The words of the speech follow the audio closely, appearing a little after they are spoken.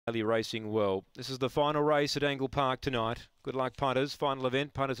Racing well. This is the final race at Angle Park tonight. Good luck, punters. Final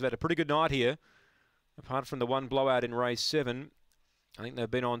event. Punters have had a pretty good night here. Apart from the one blowout in race 7, I think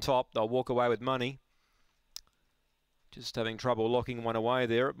they've been on top. They'll walk away with money. Just having trouble locking one away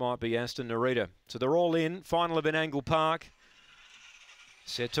there. It might be Aston Narita. So they're all in. Final event Angle Park.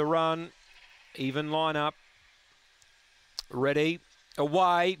 Set to run. Even lineup. Ready.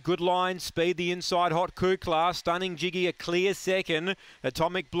 Away, good line, speed the inside, Hot Kukla, Stunning Jiggy a clear second,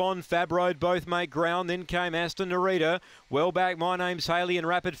 Atomic Blonde, Fab Road both make ground, then came Aston Narita, well back, My Name's Haley and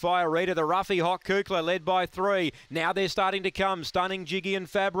Rapid Fire Rita, the roughy Hot Kukla led by 3, now they're starting to come, Stunning Jiggy and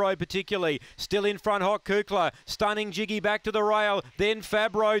Fab Road particularly, still in front Hot Kukla, Stunning Jiggy back to the rail, then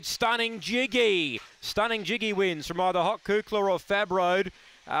Fab Road, Stunning Jiggy wins from either Hot Kukla or Fab Road,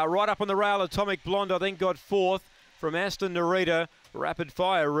 right up on the rail, Atomic Blonde I think got 4th from Aston Narita, Rapid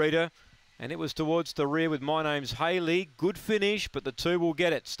Fire Rita, and it was towards the rear with My Name's Haley. Good finish, but the 2 will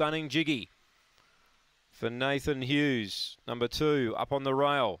get it. Stunning Jiggy for Nathan Hughes. Number 2 up on the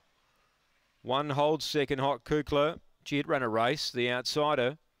rail. 1 holds second, Hot Kukla. Gee, it ran a race. The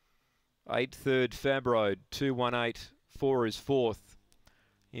outsider. 8 third, Fab Road. 2184 is 4th.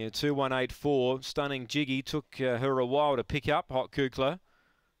 Yeah, 2184. Stunning Jiggy took her a while to pick up Hot Kukla,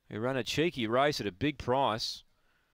 who ran a cheeky race at a big price.